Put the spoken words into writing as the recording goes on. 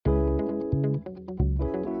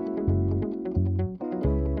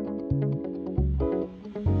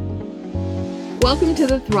Welcome to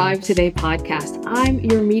the Thrive Today podcast. I'm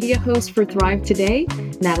your media host for Thrive Today,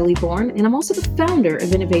 Natalie Bourne, and I'm also the founder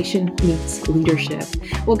of Innovation Meets Leadership.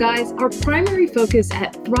 Well, guys, our primary focus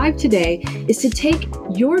at Thrive Today is to take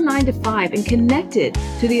your 9 to 5 and connect it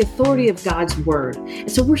to the authority of God's Word.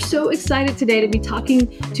 And so we're so excited today to be talking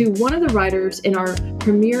to one of the writers in our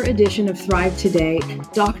premiere edition of Thrive Today,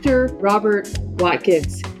 Dr. Robert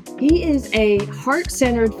Watkins. He is a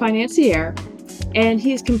heart-centered financier, and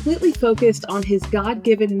he is completely focused on his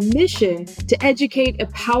God-given mission to educate,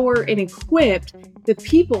 empower, and equip the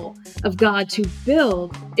people of God to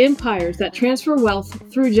build empires that transfer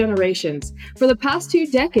wealth through generations. For the past 2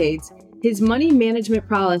 decades, his money management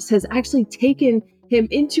prowess has actually taken him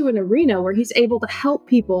into an arena where he's able to help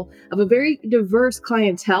people of a very diverse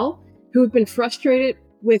clientele who have been frustrated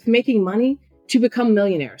with making money to become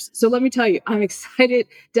millionaires. So let me tell you, I'm excited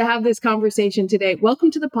to have this conversation today.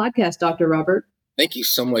 Welcome to the podcast, Dr. Robert. Thank you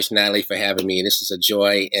so much, Natalie, for having me. This is a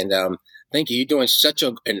joy. And thank you. You're doing such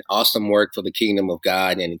an awesome work for the kingdom of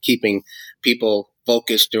God and keeping people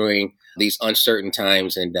focused during these uncertain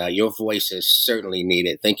times. And your voice is certainly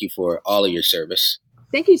needed. Thank you for all of your service.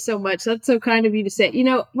 Thank you so much. That's so kind of you to say. You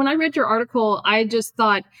know, when I read your article, I just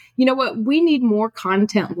thought, you know what, we need more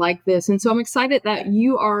content like this. And so I'm excited that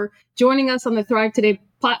you are joining us on the Thrive Today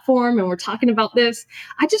platform and we're talking about this.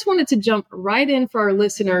 I just wanted to jump right in for our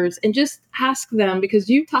listeners and just ask them, because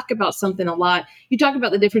you talk about something a lot. You talk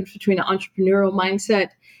about the difference between an entrepreneurial mindset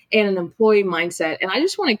and an employee mindset. And I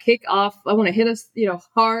just want to kick off. I want to hit us,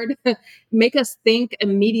 hard, make us think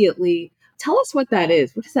immediately. Tell us what that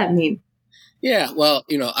is. What does that mean? Yeah, well,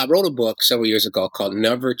 I wrote a book several years ago called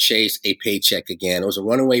Never Chase a Paycheck Again. It was a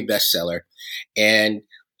runaway bestseller. And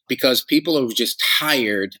because people are just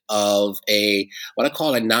tired of what I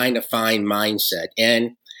call a 9 to 5 mindset.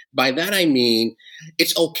 And by that, I mean,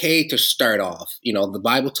 it's okay to start off. The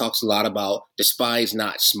Bible talks a lot about despise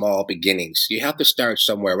not small beginnings. You have to start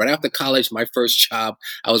somewhere. Right after college, my first job,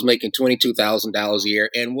 I was making $22,000 a year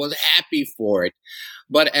and was happy for it.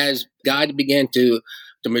 But as God began to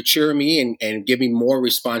mature me and give me more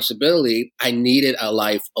responsibility, I needed a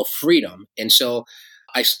life of freedom. And so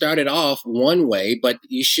I started off one way, but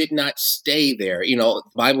you should not stay there. The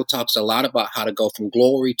Bible talks a lot about how to go from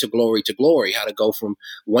glory to glory to glory, how to go from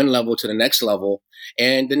one level to the next level.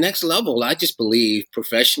 And the next level, I just believe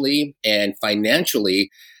professionally and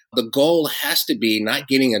financially, the goal has to be not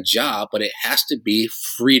getting a job, but it has to be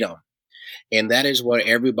freedom. And that is what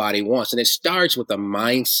everybody wants. And it starts with a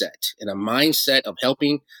mindset of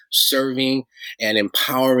helping, serving, and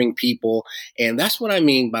empowering people. And that's what I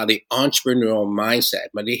mean by the entrepreneurial mindset.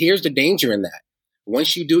 But here's the danger in that.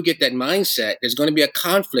 Once you do get that mindset, there's going to be a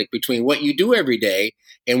conflict between what you do every day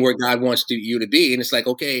and where God wants you to be. And it's like,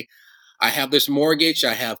 okay, I have this mortgage,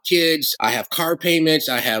 I have kids, I have car payments,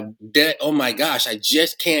 I have debt. Oh my gosh, I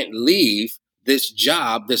just can't leave this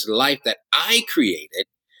job, this life that I created.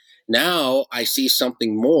 Now I see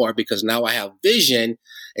something more because now I have vision.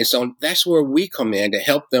 And so that's where we come in to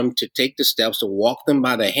help them to take the steps, to walk them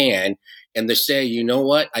by the hand and to say, you know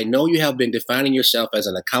what? I know you have been defining yourself as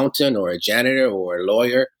an accountant or a janitor or a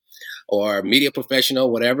lawyer or a media professional,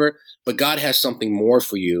 whatever, but God has something more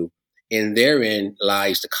for you. And therein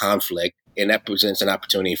lies the conflict. And that presents an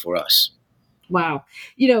opportunity for us. Wow.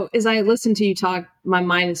 As I listen to you talk, my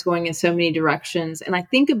mind is going in so many directions. And I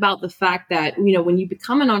think about the fact that, when you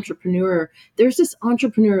become an entrepreneur, there's this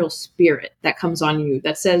entrepreneurial spirit that comes on you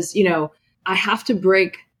that says, I have to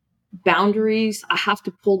break boundaries. I have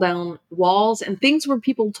to pull down walls and things where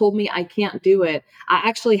people told me I can't do it. I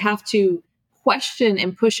actually have to question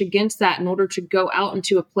and push against that in order to go out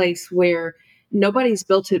into a place where nobody's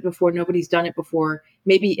built it before, nobody's done it before,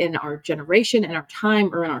 maybe in our generation, in our time,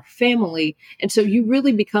 or in our family. And so you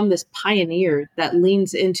really become this pioneer that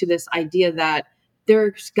leans into this idea that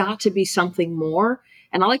there's got to be something more.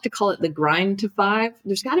 And I like to call it the grind to 5.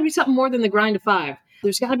 There's got to be something more than the grind to 5.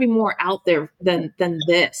 There's got to be more out there than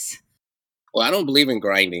this. Well, I don't believe in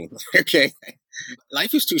grinding. Okay.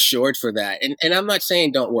 Life is too short for that. And I'm not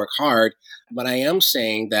saying don't work hard, but I am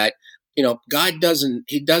saying that God doesn't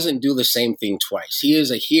do the same thing twice. He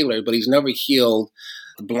is a healer, but he's never healed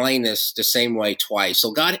blindness the same way twice.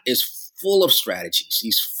 So God is full of strategies.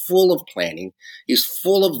 He's full of planning. He's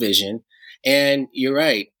full of vision. And you're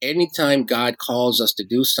right. Anytime God calls us to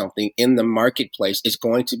do something in the marketplace, it's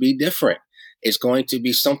going to be different. It's going to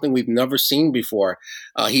be something we've never seen before.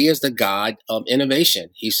 He is the God of innovation.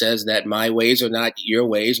 He says that my ways are not your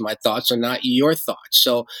ways. My thoughts are not your thoughts.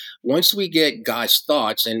 So once we get God's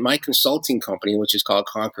thoughts, and my consulting company, which is called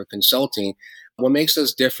Conquer Consulting, what makes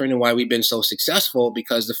us different and why we've been so successful,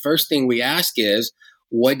 because the first thing we ask is,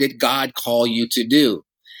 what did God call you to do?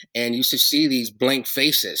 and you should see these blank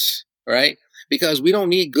faces, right? Because we don't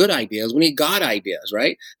need good ideas. We need God ideas,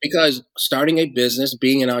 right? Because starting a business,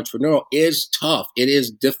 being an entrepreneur is tough. It is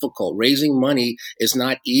difficult. Raising money is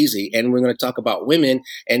not easy. And we're going to talk about women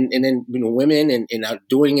and then, women and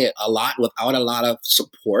doing it a lot without a lot of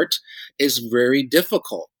support is very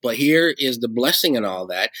difficult. But here is the blessing in all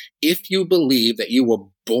that. If you believe that you were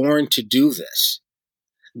born to do this,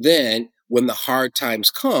 then when the hard times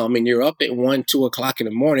come and you're up at 1, 2 o'clock in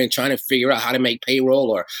the morning trying to figure out how to make payroll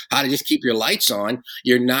or how to just keep your lights on,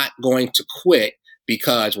 you're not going to quit,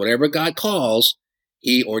 because whatever God calls,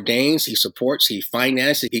 he ordains, he supports, he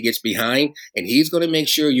finances, he gets behind, and he's going to make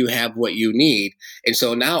sure you have what you need. And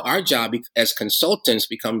so now our job as consultants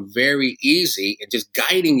become very easy and just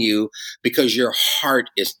guiding you because your heart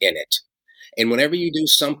is in it. And whenever you do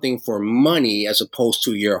something for money as opposed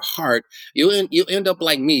to your heart, you end up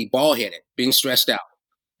like me, bald headed, being stressed out.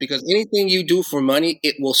 Because anything you do for money,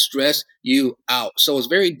 it will stress you out. So it's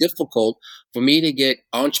very difficult for me to get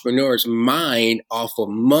entrepreneurs' mind off of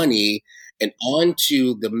money and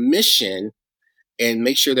onto the mission and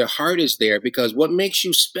make sure their heart is there. Because what makes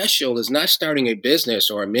you special is not starting a business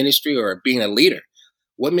or a ministry or being a leader.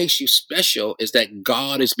 What makes you special is that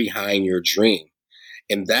God is behind your dream.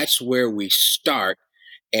 And that's where we start.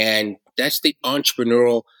 And that's the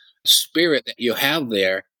entrepreneurial spirit that you have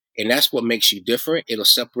there. And that's what makes you different. It'll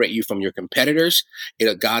separate you from your competitors.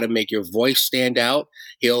 It'll gotta make your voice stand out.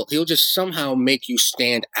 He'll just somehow make you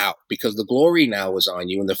stand out because the glory now is on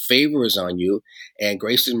you and the favor is on you and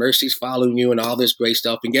grace and mercy is following you and all this great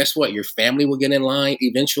stuff. And guess what? Your family will get in line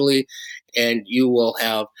eventually and you will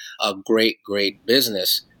have a great, great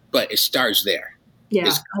business. But it starts there. Yeah,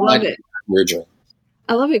 I love it. Your dream.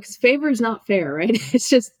 I love it because favor is not fair, right?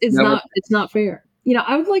 It's not fair.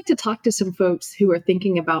 I would like to talk to some folks who are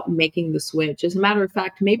thinking about making the switch. As a matter of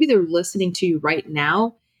fact, maybe they're listening to you right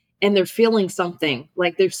now and they're feeling something,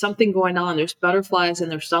 like there's something going on. There's butterflies in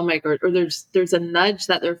their stomach or there's a nudge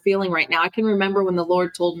that they're feeling right now. I can remember when the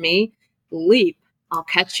Lord told me, leap, I'll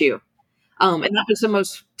catch you. And that was the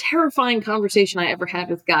most terrifying conversation I ever had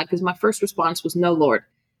with God because my first response was, no, Lord.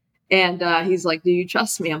 And he's like, do you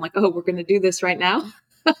trust me? I'm like, oh, we're going to do this right now.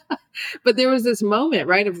 But there was this moment,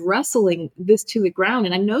 right, of wrestling this to the ground.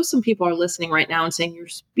 And I know some people are listening right now and saying, you're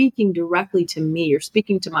speaking directly to me. You're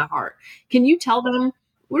speaking to my heart. Can you tell them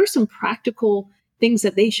what are some practical things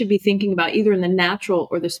that they should be thinking about, either in the natural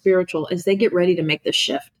or the spiritual, as they get ready to make this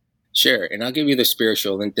shift? Sure. And I'll give you the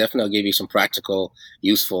spiritual and definitely I'll give you some practical,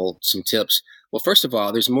 useful, some tips. Well, first of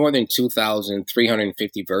all, there's more than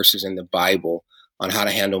 2,350 verses in the Bible on how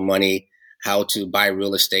to handle money, how to buy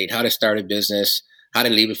real estate, how to start a business, how to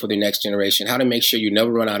leave it for the next generation, how to make sure you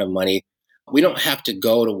never run out of money. We don't have to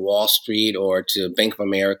go to Wall Street or to Bank of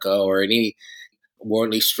America or any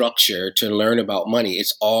worldly structure to learn about money.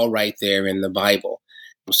 It's all right there in the Bible.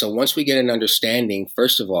 So once we get an understanding,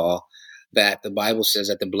 first of all, that the Bible says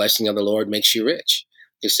that the blessing of the Lord makes you rich.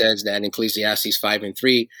 It says that in Ecclesiastes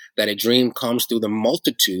 5:3, that a dream comes through the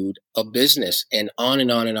multitude of business and on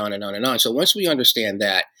and on and on and on and on. So once we understand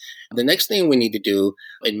that, the next thing we need to do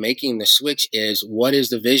in making the switch is, what is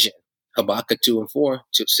the vision? Habakkuk 2:4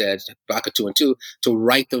 says, Habakkuk 2:2, to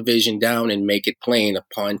write the vision down and make it plain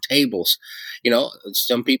upon tables.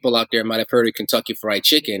 Some people out there might have heard of Kentucky Fried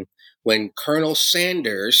Chicken. When Colonel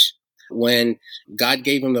Sanders, when God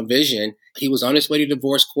gave him a vision, he was on his way to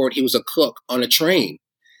divorce court. He was a cook on a train.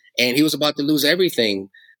 And he was about to lose everything.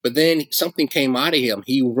 But then something came out of him.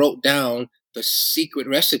 He wrote down the secret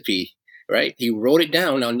recipe, right? He wrote it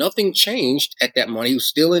down. Now, nothing changed at that moment. He was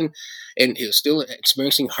still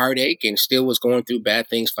experiencing heartache and still was going through bad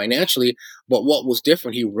things financially. But what was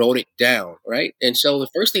different, he wrote it down, right? And so the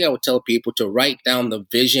first thing I would tell people to write down the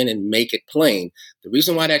vision and make it plain. The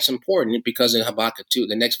reason why that's important is because in Habakkuk 2,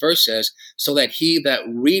 the next verse says, so that he that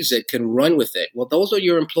reads it can run with it. Well, those are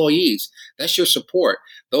your employees. That's your support.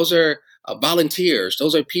 Those are volunteers.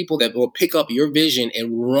 Those are people that will pick up your vision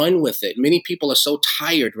and run with it. Many people are so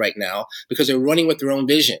tired right now because they're running with their own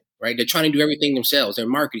vision, right? They're trying to do everything themselves. They're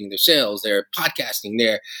marketing, their sales, they're podcasting,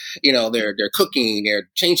 they're cooking, they're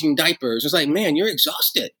changing diapers. It's like, man, you're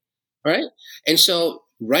exhausted, right? And so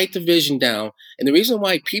write the vision down. And the reason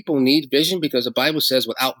why people need vision, because the Bible says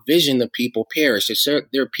without vision, the people perish. There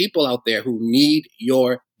are people out there who need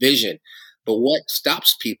your vision. But what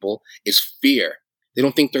stops people is fear. They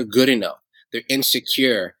don't think they're good enough. They're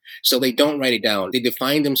insecure. So they don't write it down. They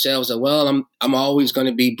define themselves as, well, I'm always going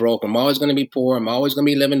to be broke. I'm always going to be poor. I'm always going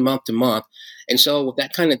to be living month to month. And so with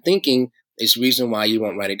that kind of thinking is the reason why you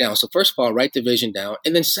won't write it down. So first of all, write the vision down.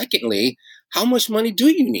 And then secondly, how much money do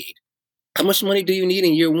you need? How much money do you need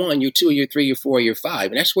in year 1, year 2, year 3, year 4, year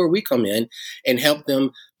 5? And that's where we come in and help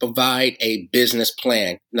them provide a business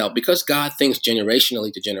plan. Now, because God thinks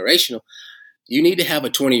generationally to generational, you need to have a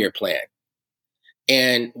 20-year plan.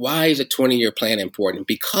 And why is a 20-year plan important?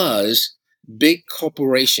 Because big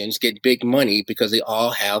corporations get big money because they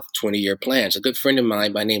all have 20-year plans. A good friend of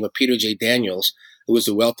mine by the name of Peter J. Daniels, who was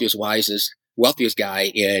the wealthiest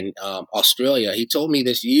guy in Australia, he told me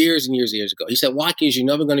this years and years ago. He said, Watkins, you're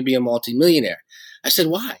never going to be a multimillionaire. I said,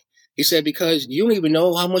 why? He said, because you don't even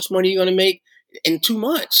know how much money you're going to make in 2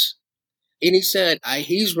 months. And he said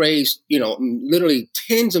he's raised, literally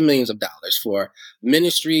tens of millions of dollars for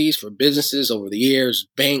ministries, for businesses over the years,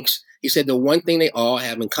 banks. He said the one thing they all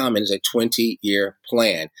have in common is a 20-year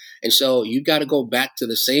plan. And so you got to go back to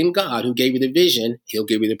the same God who gave you the vision. He'll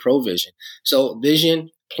give you the provision. So vision,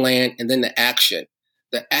 plan, and then the action.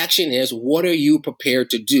 The action is, what are you prepared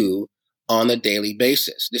to do on a daily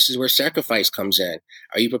basis? This is where sacrifice comes in.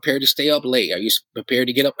 Are you prepared to stay up late? Are you prepared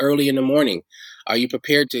to get up early in the morning? Are you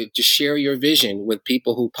prepared to share your vision with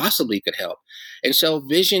people who possibly could help? And so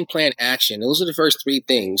vision, plan, action, those are the first 3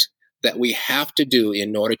 things that we have to do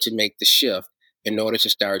in order to make the shift, in order to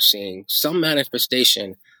start seeing some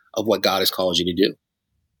manifestation of what God has called you to do.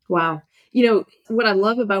 Wow. What I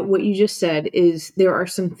love about what you just said is there are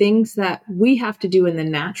some things that we have to do in the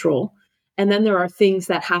natural, and then there are things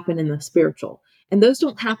that happen in the spiritual. And those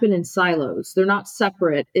don't happen in silos. They're not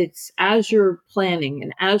separate. It's as you're planning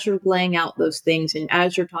and as you're laying out those things and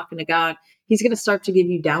as you're talking to God, He's going to start to give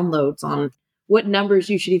you downloads on what numbers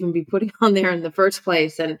you should even be putting on there in the first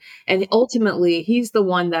place. And ultimately, He's the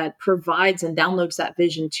one that provides and downloads that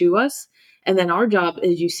vision to us. And then our job,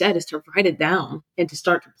 as you said, is to write it down and to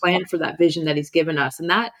start to plan for that vision that He's given us. And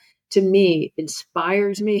that, to me,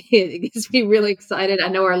 inspires me. It gets me really excited. I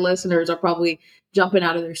know our listeners are probably jumping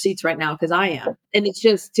out of their seats right now because I am. And it's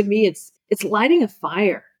just, to me, it's lighting a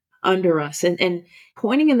fire under us and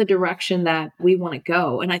pointing in the direction that we want to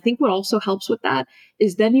go. And I think what also helps with that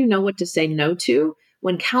is then you know what to say no to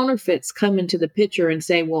when counterfeits come into the picture and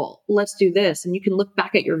say, well, let's do this. And you can look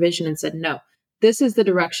back at your vision and say, no, this is the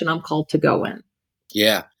direction I'm called to go in.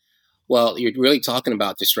 Yeah. Well, you're really talking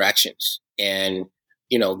about distractions. And,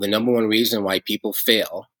 the number one reason why people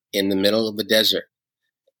fail in the middle of the desert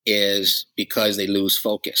is because they lose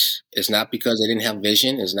focus. It's not because they didn't have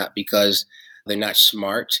vision. It's not because they're not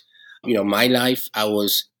smart. My life, I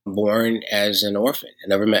was born as an orphan. I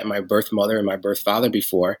never met my birth mother and my birth father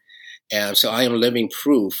before. And so I am living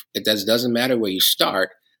proof it doesn't matter where you start.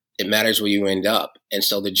 It matters where you end up. And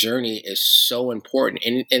so the journey is so important.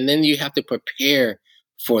 And then you have to prepare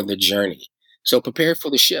for the journey. So prepare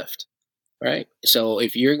for the shift, right? So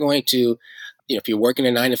if you're going to, if you're working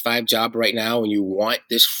a 9-to-5 job right now and you want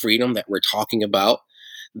this freedom that we're talking about,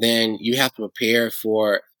 then you have to prepare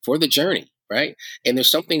for the journey, right? And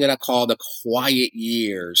there's something that I call the quiet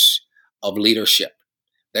years of leadership.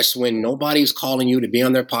 That's when nobody's calling you to be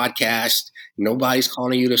on their podcast. Nobody's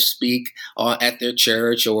calling you to speak at their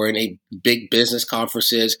church or in a big business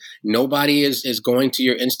conferences. Nobody is going to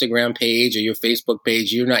your Instagram page or your Facebook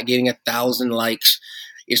page. You're not getting 1,000 likes.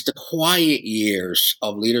 It's the quiet years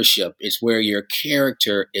of leadership. It's where your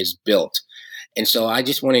character is built. And so I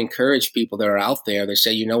just want to encourage people that are out there that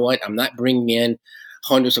say, you know what, I'm not bringing in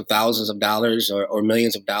hundreds of thousands of dollars or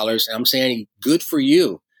millions of dollars. And I'm saying good for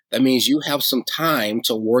you. That means you have some time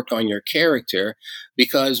to work on your character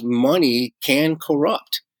because money can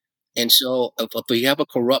corrupt. And so if you have a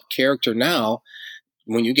corrupt character now,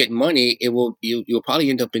 when you get money, you'll probably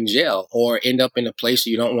end up in jail or end up in a place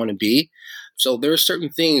you don't want to be. So there are certain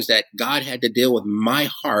things that God had to deal with my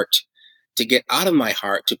heart to get out of my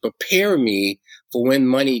heart to prepare me for when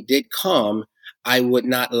money did come. I would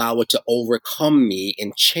not allow it to overcome me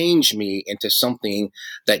and change me into something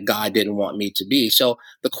that God didn't want me to be. So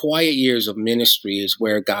the quiet years of ministry is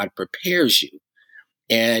where God prepares you.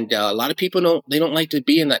 And a lot of people don't like to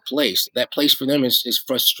be in that place. That place for them is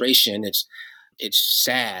frustration. It's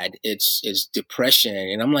sad. It's depression.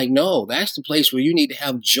 And I'm like, no, that's the place where you need to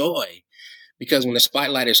have joy. Because when the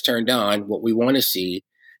spotlight is turned on, what we want to see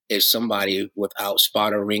is somebody without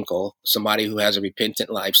spot or wrinkle, somebody who has a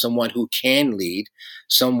repentant life, someone who can lead,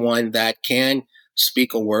 someone that can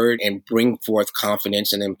speak a word and bring forth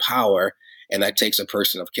confidence and empower. And that takes a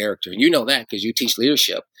person of character. And you know that because you teach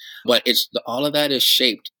leadership. But all of that is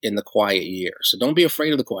shaped in the quiet years. So don't be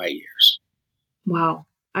afraid of the quiet years. Wow.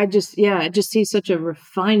 I just see such a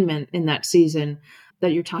refinement in that season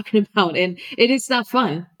that you're talking about. And it's not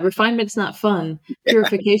fun. Refinement's not fun.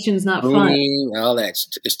 Purification's not fun. All that's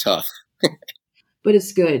is tough. But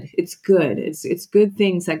it's good. It's good. It's good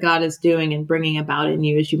things that God is doing and bringing about in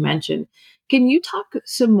you, as you mentioned. Can you talk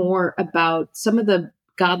some more about some of the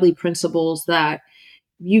godly principles that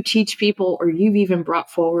you teach people or you've even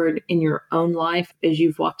brought forward in your own life as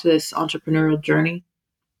you've walked this entrepreneurial journey?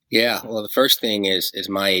 Yeah. Well, the first thing is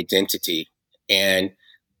my identity. And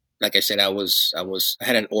like I said, I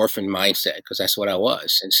had an orphan mindset because that's what I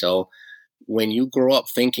was. And so when you grow up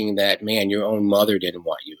thinking that, man, your own mother didn't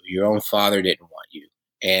want you, your own father didn't want you,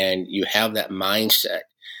 and you have that mindset,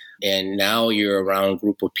 and now you're around a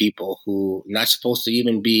group of people who not supposed to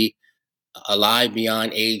even be alive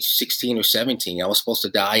beyond age 16 or 17. I was supposed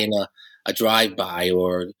to die in a drive-by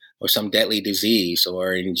or some deadly disease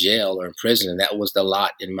or in jail or in prison. And that was the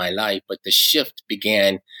lot in my life. But the shift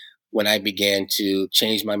began when I began to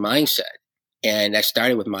change my mindset. And that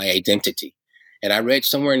started with my identity. And I read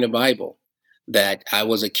somewhere in the Bible that I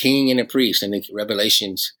was a king and a priest in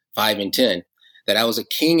Revelations 5 and 10, that I was a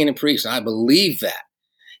king and a priest. And I believe that,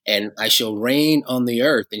 and I shall reign on the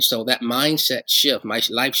earth. And so that mindset shift, my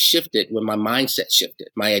life shifted when my mindset shifted,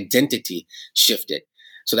 my identity shifted.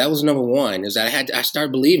 So that was number one, is that I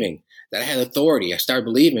started believing that I had authority. I started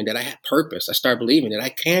believing that I had purpose. I started believing that I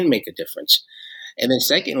can make a difference. And then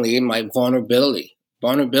secondly, my vulnerability,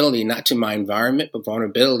 not to my environment, but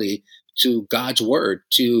vulnerability to God's word,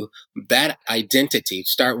 to that identity,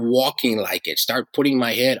 start walking like it, start putting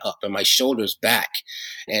my head up and my shoulders back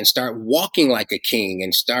and start walking like a king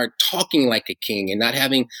and start talking like a king and not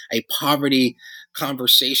having a poverty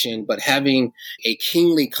conversation, but having a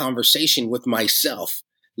kingly conversation with myself.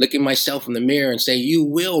 Look at myself in the mirror and say, you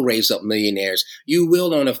will raise up millionaires. You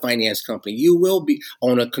will own a finance company. You will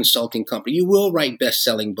own a consulting company. You will write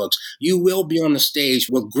best-selling books. You will be on the stage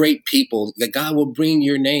with great people. That God will bring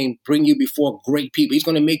you before great people. He's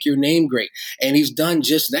going to make your name great. And he's done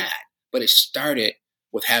just that. But it started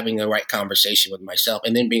with having the right conversation with myself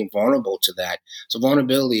and then being vulnerable to that. So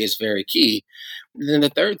vulnerability is very key. And then the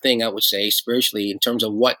third thing I would say spiritually, in terms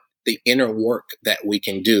of what the inner work that we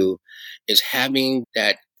can do, is having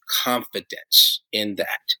that confidence in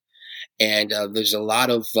that. And there's a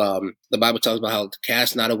lot of, the Bible talks about how to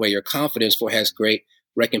cast not away your confidence, for it has great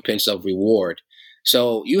recompense of reward.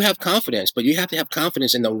 So you have confidence, but you have to have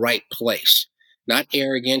confidence in the right place, not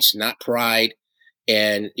arrogance, not pride.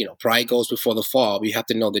 And, pride goes before the fall. You have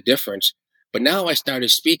to know the difference. But now I started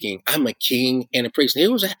speaking, I'm a king and a priest. And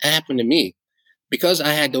it was happened to me because I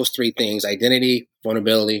had those three things: identity,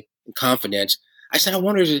 vulnerability, and confidence. I said, I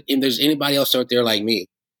wonder if there's anybody else out there like me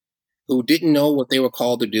who didn't know what they were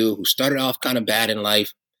called to do, who started off kind of bad in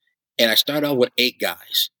life. And I started off with 8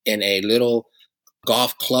 guys in a little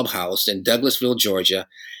golf clubhouse in Douglasville, Georgia.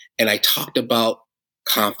 And I talked about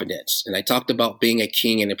confidence, and I talked about being a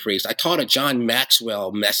king and a priest. I taught a John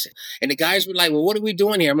Maxwell message. And the guys were like, well, what are we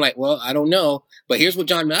doing here? I'm like, well, I don't know. But here's what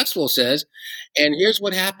John Maxwell says. And here's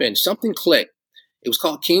what happened. Something clicked. It was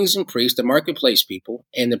called Kings and Priests, the marketplace people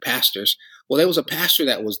and the pastors. Well, there was a pastor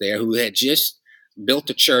that was there who had just built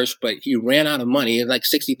a church, but he ran out of money. It was like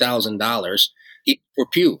 $60,000 for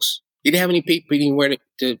pews. He didn't have any people, anywhere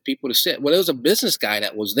to people to sit. Well, there was a business guy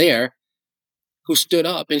that was there who stood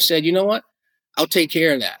up and said, you know what? I'll take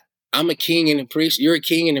care of that. I'm a king and a priest. You're a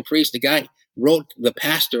king and a priest. The guy wrote the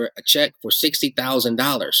pastor a check for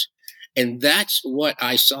 $60,000. And that's what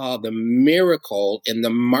I saw, the miracle in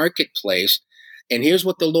the marketplace. And here's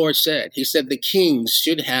what the Lord said. He said the kings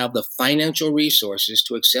should have the financial resources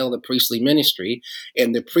to excel the priestly ministry,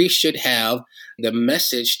 and the priest should have the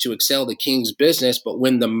message to excel the king's business. But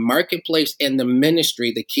when the marketplace and the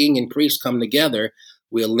ministry, the king and priest, come together,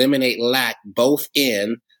 we eliminate lack both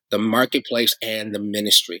in the marketplace and the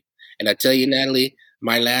ministry. And I tell you, Natalie,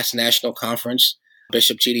 my last national conference,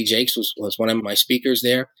 Bishop T.D. Jakes was one of my speakers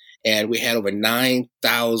there, and we had over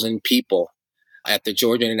 9,000 people at the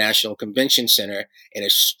Georgia International Convention Center. And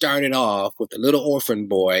it started off with a little orphan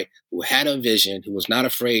boy who had a vision, who was not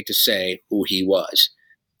afraid to say who he was.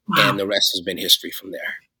 Wow. And the rest has been history from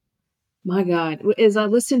there. My God. As I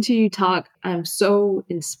listen to you talk, I'm so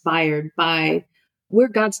inspired by where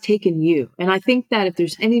God's taken you. And I think that if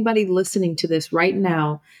there's anybody listening to this right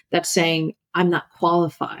now that's saying, I'm not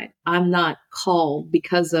qualified, I'm not called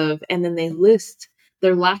because of, and then they list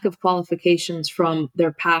their lack of qualifications from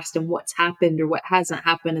their past and what's happened or what hasn't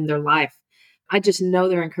happened in their life. I just know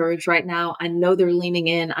they're encouraged right now. I know they're leaning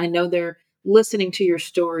in. I know they're listening to your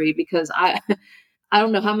story, because I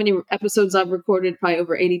don't know how many episodes I've recorded, probably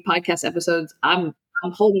over 80 podcast episodes. I'm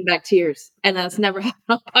holding back tears, and that's never happened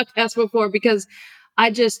on a podcast before, because I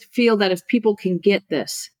just feel that if people can get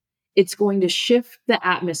this, it's going to shift the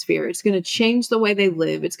atmosphere. It's going to change the way they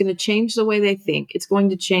live. It's going to change the way they think. It's going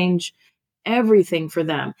to change everything for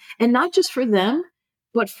them, and not just for them,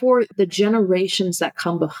 but for the generations that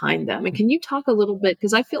come behind them. And can you talk a little bit?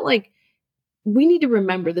 Because I feel like we need to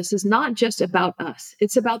remember this is not just about us.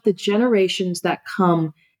 It's about the generations that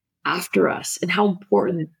come after us and how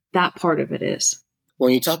important that part of it is.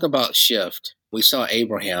 When you talk about shift, we saw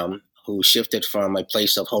Abraham, who shifted from a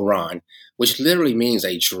place of Haran, which literally means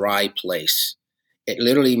a dry place. It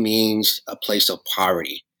literally means a place of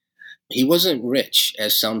poverty. He wasn't rich,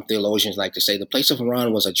 as some theologians like to say. The place of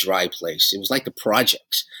Haran was a dry place. It was like the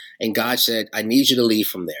projects. And God said, I need you to leave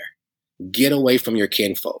from there. Get away from your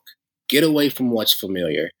kinfolk. Get away from what's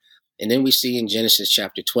familiar. And then we see in Genesis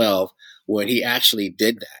chapter 12 where he actually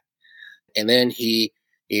did that. And then he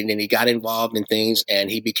got involved in things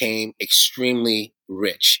and he became extremely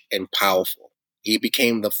rich and powerful. He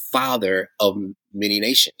became the father of many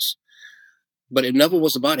nations. But it never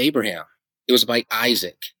was about Abraham. It was about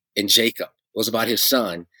Isaac and Jacob. It was about his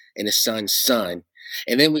son and his son's son.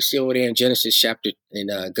 And then we see over there in Genesis chapter, in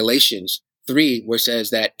Galatians 3, where it says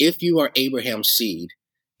that if you are Abraham's seed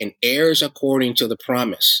and heirs according to the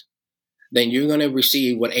promise, then you're going to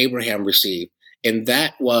receive what Abraham received. And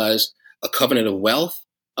that was a covenant of wealth,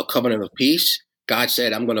 a covenant of peace. God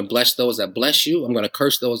said, I'm going to bless those that bless you. I'm going to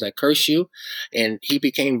curse those that curse you. And he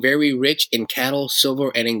became very rich in cattle,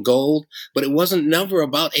 silver, and in gold. But it wasn't never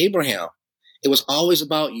about Abraham. It was always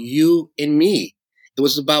about you and me. It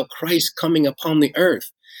was about Christ coming upon the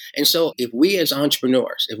earth. And so if we as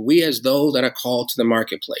entrepreneurs, if we as those that are called to the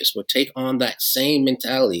marketplace will take on that same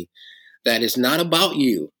mentality that is not about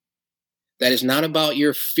you, that is not about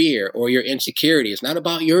your fear or your insecurity. It's not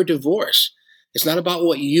about your divorce. It's not about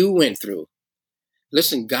what you went through.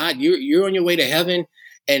 Listen, God, you're on your way to heaven,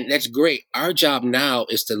 and that's great. Our job now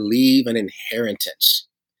is to leave an inheritance.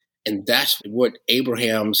 And that's what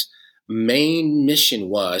Abraham's main mission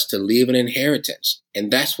was, to leave an inheritance. And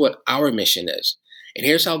that's what our mission is. And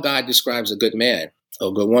here's how God describes a good man or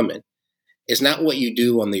a good woman. It's not what you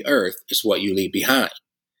do on the earth, it's what you leave behind.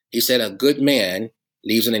 He said a good man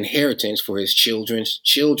leaves an inheritance for his children's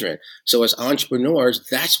children. So as entrepreneurs,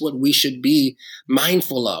 that's what we should be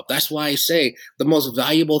mindful of. That's why I say the most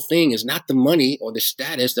valuable thing is not the money or the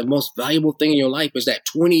status. The most valuable thing in your life is that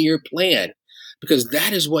 20-year plan, because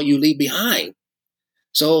that is what you leave behind.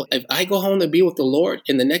 So if I go home to be with the Lord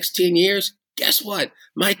in the next 10 years, guess what?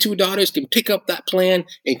 My 2 daughters can pick up that plan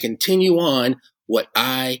and continue on what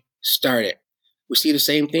I started. We see the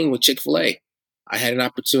same thing with Chick-fil-A. I had an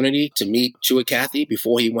opportunity to meet Chua Cathy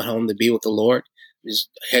before he went home to be with the Lord. His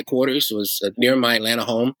headquarters was near my Atlanta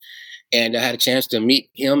home, and I had a chance to meet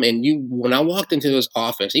him. And when I walked into his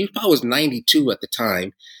office, he probably was 92 at the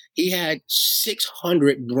time. He had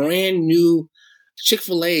 600 brand new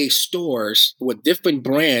Chick-fil-A stores with different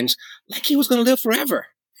brands, like he was going to live forever.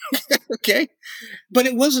 Okay? But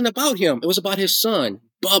it wasn't about him. It was about his son,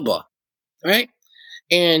 Bubba, right?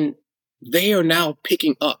 And they are now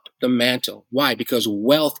picking up the mantle. Why? Because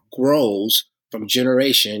wealth grows from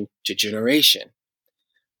generation to generation.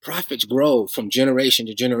 Profits grow from generation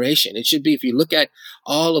to generation. It should be, if you look at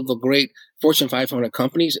all of the great Fortune 500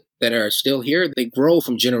 companies that are still here, they grow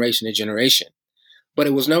from generation to generation. But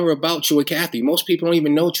it was never about Chua Cathy. Most people don't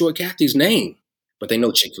even know Chua Cathy's name, but they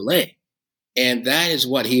know Chick-fil-A. And that is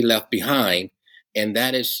what he left behind. And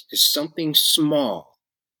that is something small.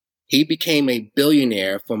 He became a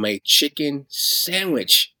billionaire from a chicken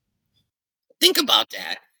sandwich. Think about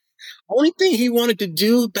that. Only thing he wanted to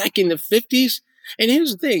do back in the 50s. And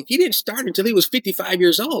here's the thing. He didn't start until he was 55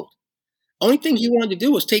 years old. Only thing he wanted to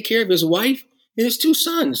do was take care of his wife and his 2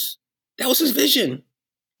 sons. That was his vision,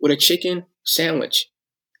 with a chicken sandwich.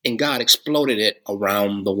 And God exploded it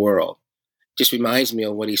around the world. Just reminds me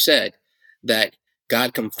of what he said, that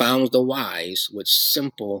God confounds the wise with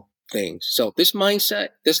simple things. So this mindset,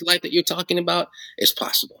 this life that you're talking about is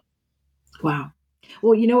possible. Wow.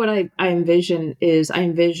 Well, you know what I envision is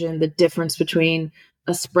the difference between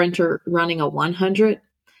a sprinter running a 100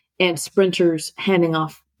 and sprinters handing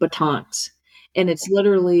off batons. And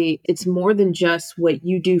it's more than just what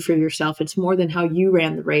you do for yourself. It's more than how you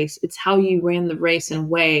ran the race. It's how you ran the race in a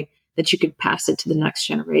way that you could pass it to the next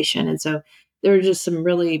generation. And so there are just some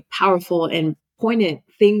really powerful and poignant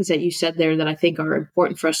things that you said there that I think are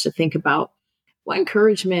important for us to think about. What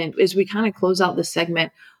encouragement, as we kind of close out this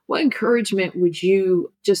segment, what encouragement would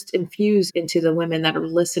you just infuse into the women that are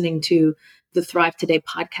listening to the Thrive Today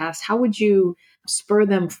podcast? How would you spur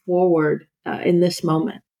them forward in this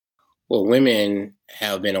moment? Well, women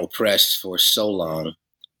have been oppressed for so long.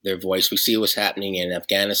 Their voice, we see what's happening in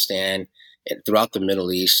Afghanistan and throughout the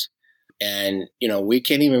Middle East. And, we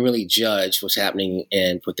can't even really judge what's happening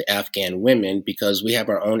with the Afghan women, because we have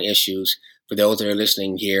our own issues for those that are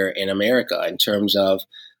listening here in America in terms of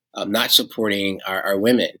not supporting our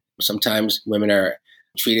women. Sometimes women are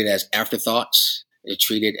treated as afterthoughts. They're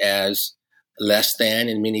treated as less than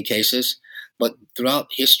in many cases. But throughout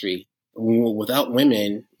history, without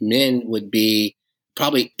women, men would be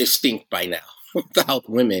probably extinct by now without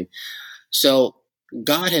women. So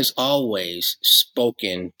God has always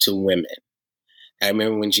spoken to women. I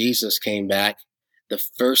remember when Jesus came back, the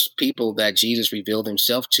first people that Jesus revealed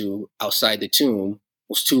himself to outside the tomb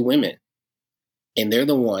was two women. And they're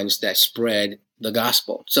the ones that spread the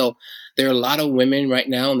gospel. So there are a lot of women right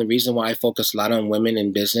now. And the reason why I focus a lot on women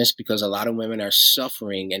in business, because a lot of women are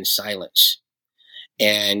suffering in silence.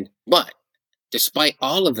 But despite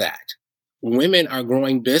all of that, women are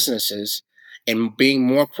growing businesses and being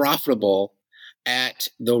more profitable at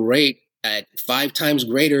the rate at 5 times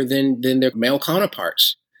greater than their male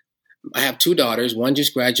counterparts. I have two daughters. One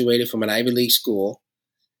just graduated from an Ivy League school,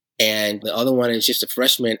 and the other one is just a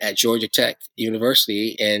freshman at Georgia Tech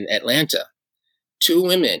University in Atlanta. Two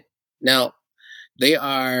women. Now,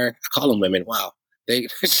 I call them women. Wow.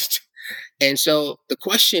 And so the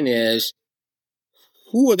question is,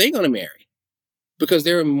 who are they going to marry? Because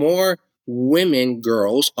there are more women,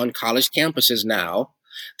 girls on college campuses now.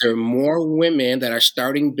 There are more women that are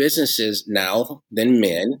starting businesses now than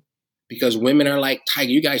men, because women are like,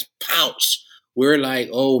 Tiger, you guys pounce. We're like,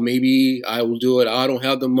 oh, maybe I will do it. I don't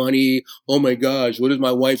have the money. Oh my gosh, what is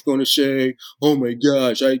my wife going to say? Oh my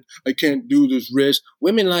gosh, I can't do this risk.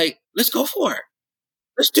 Women like, let's go for it.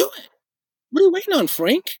 Let's do it. What are you waiting on,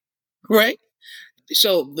 Frank? Right?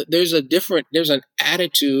 So there's an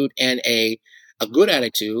attitude and a good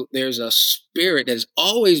attitude. There's a spirit that's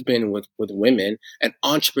always been with women, an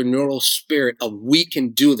entrepreneurial spirit of, we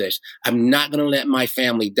can do this. I'm not going to let my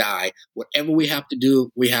family die. Whatever we have to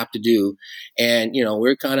do, we have to do. And,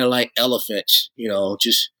 we're kind of like elephants,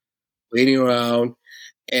 just waiting around.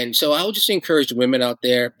 And so I would just encourage women out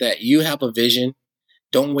there that you have a vision.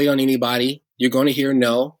 Don't wait on anybody. You're going to hear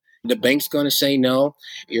no. The bank's going to say no.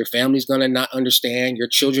 Your family's going to not understand. Your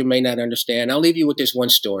children may not understand. I'll leave you with this one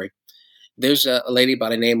story. There's a lady by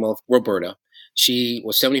the name of Roberta. She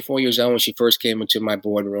was 74 years old when she first came into my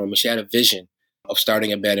boardroom, and she had a vision of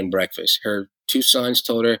starting a bed and breakfast. Her three sons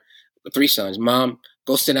told her, Mom,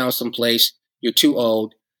 go sit down someplace. You're too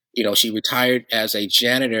old. She retired as a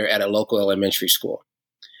janitor at a local elementary school.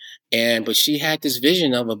 But she had this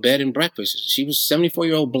vision of a bed and breakfast. She was a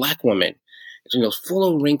 74-year-old Black woman,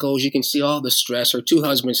 full of wrinkles. You can see all the stress. Her two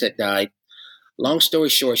husbands had died. Long story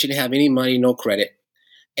short, she didn't have any money, no credit.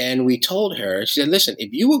 And we told her, she said, listen,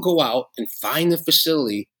 if you will go out and find the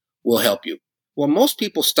facility, we'll help you. Well, most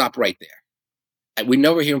people stop right there. And we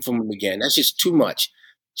never hear from them again. That's just too much.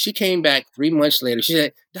 She came back 3 months later. She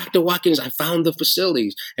said, Dr. Watkins, I found the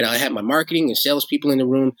facilities. And I had my marketing and salespeople in the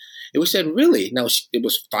room. And we said, really? Now, it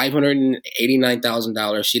was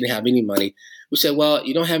 $589,000. She didn't have any money. We said, well,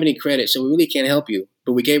 you don't have any credit, so we really can't help you.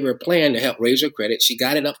 But we gave her a plan to help raise her credit. She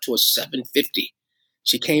got it up to a 750.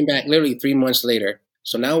 She came back literally 3 months later.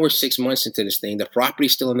 So now we're 6 months into this thing. The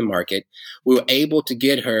property's still in the market. We were able to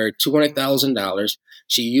get her $200,000.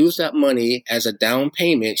 She used that money as a down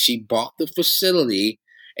payment. She bought the facility.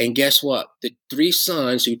 And guess what? The three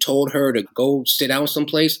sons who told her to go sit down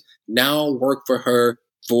someplace now work for her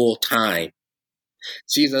full time.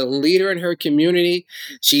 She's a leader in her community.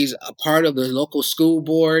 She's a part of the local school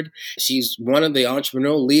board. She's one of the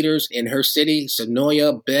entrepreneurial leaders in her city,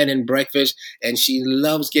 Sonoya Bed and Breakfast. And she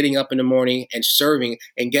loves getting up in the morning and serving.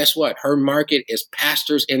 And guess what? Her market is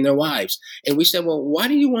pastors and their wives. And we said, well, why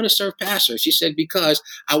do you want to serve pastors? She said, because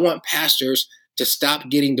I want pastors to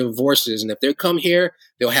stop getting divorces. And if they come here,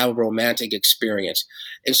 they'll have a romantic experience.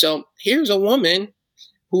 And so here's a woman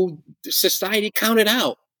who society counted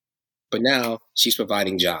out. But now she's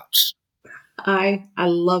providing jobs. I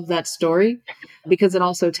love that story, because it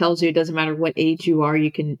also tells you it doesn't matter what age you are,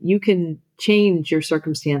 you can change your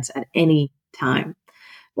circumstance at any time.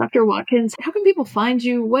 Dr. Watkins, how can people find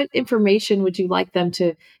you? What information would you like them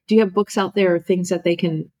to? Do you have books out there or things that they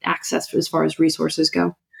can access as far as resources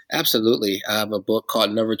go? Absolutely. I have a book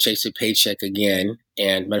called Never Chase a Paycheck Again.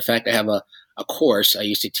 And matter of fact, I have a course. I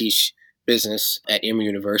used to teach business at Emory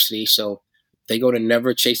University. So they go to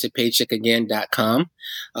neverchaseapaycheckagain.com.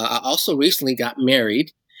 I also recently got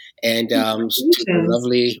married, and to the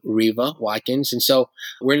lovely Reva Watkins. And so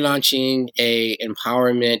we're launching a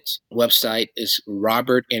empowerment website. It's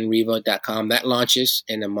robertandreva.com. That launches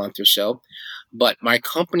in a month or so. But my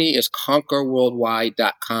company is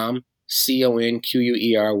conquerworldwide.com,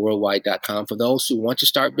 CONQUER worldwide.com. For those who want to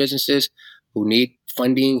start businesses, who need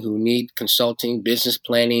funding, who need consulting, business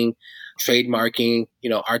planning, trademarking.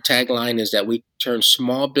 Our tagline is that we turn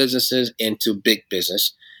small businesses into big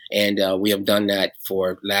business. And we have done that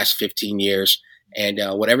for the last 15 years. And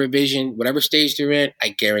whatever vision, whatever stage they're in, I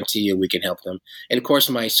guarantee you we can help them. And of course,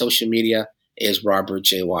 my social media is Robert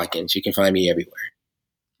J. Watkins. You can find me everywhere.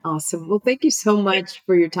 Awesome. Well, thank you so much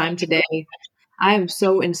for your time today. I am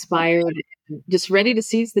so inspired and just ready to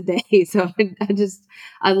seize the day. So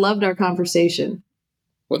I loved our conversation.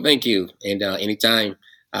 Well, thank you. And anytime,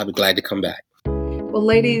 I'll be glad to come back. Well,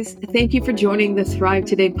 ladies, thank you for joining the Thrive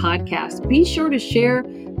Today podcast. Be sure to share,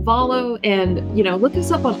 follow, and, look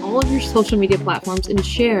us up on all of your social media platforms and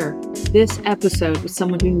share this episode with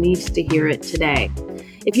someone who needs to hear it today.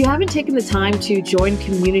 If you haven't taken the time to join a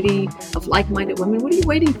community of like-minded women, what are you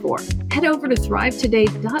waiting for? Head over to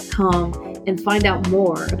thrivetoday.com and find out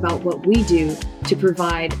more about what we do to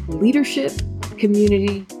provide leadership,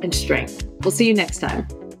 community, and strength. We'll see you next time.